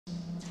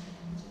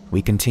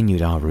we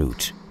continued our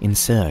route in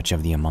search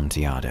of the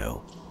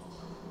Amontillado.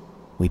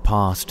 We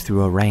passed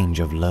through a range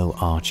of low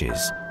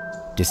arches,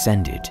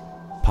 descended,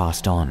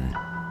 passed on,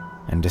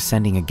 and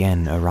descending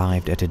again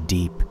arrived at a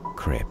deep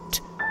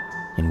crypt,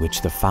 in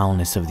which the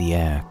foulness of the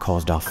air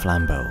caused our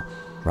flambeau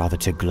rather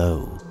to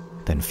glow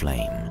than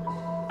flame.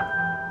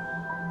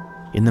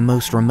 In the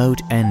most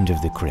remote end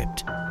of the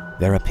crypt,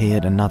 there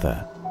appeared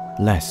another,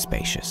 less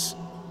spacious.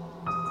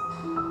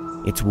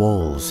 Its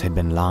walls had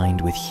been lined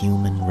with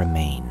human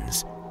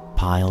remains,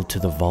 piled to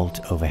the vault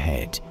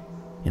overhead,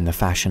 in the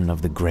fashion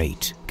of the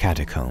great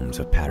Catacombs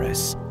of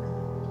Paris.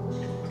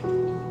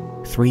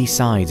 3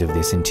 sides of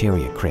this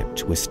interior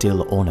crypt were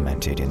still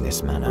ornamented in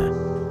this manner.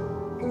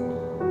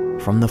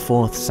 From the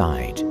 4th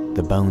side,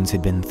 the bones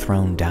had been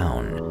thrown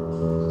down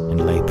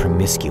and lay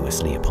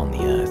promiscuously upon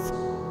the earth,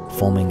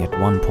 forming at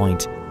one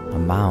point a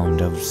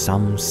mound of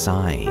some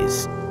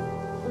size.